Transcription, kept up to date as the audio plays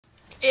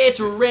It's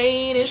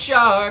raining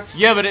sharks.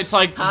 Yeah, but it's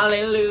like...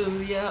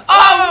 Hallelujah.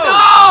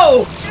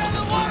 Oh, no! Get in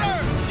the water!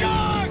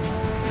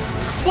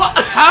 Sharks! What?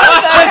 How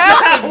did that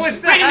happen?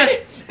 What's Wait a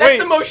minute. That's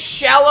the most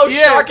shallow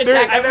shark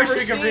attack I've ever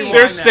seen.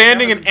 They're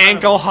standing in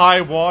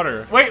ankle-high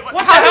water. Wait, what?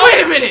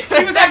 Wait a minute.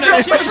 She was on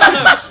those. She was on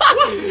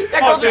those.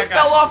 That girl just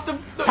fell off the...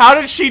 How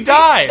did she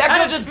die? That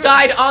girl just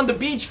died on the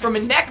beach from a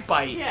neck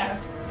bite.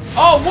 Yeah.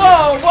 Oh,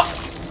 whoa! What?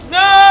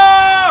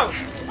 No!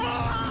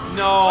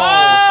 No.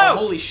 Oh,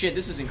 holy shit,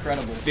 this is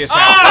incredible. This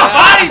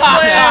Body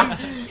slam!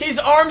 His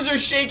arms are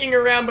shaking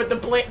around, but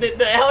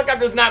the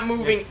helicopter's not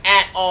moving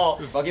at all.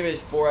 I'll give it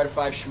 4 out of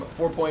 5,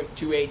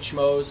 4.28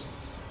 schmoes.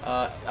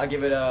 I'll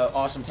give it a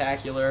awesome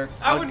tacular.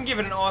 I wouldn't give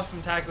it an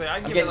awesome tackler. I'd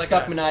I'm give it getting like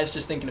Stuckmanized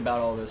just thinking about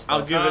all this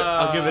stuff.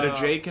 I'll give it a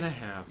Jake and a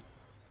half.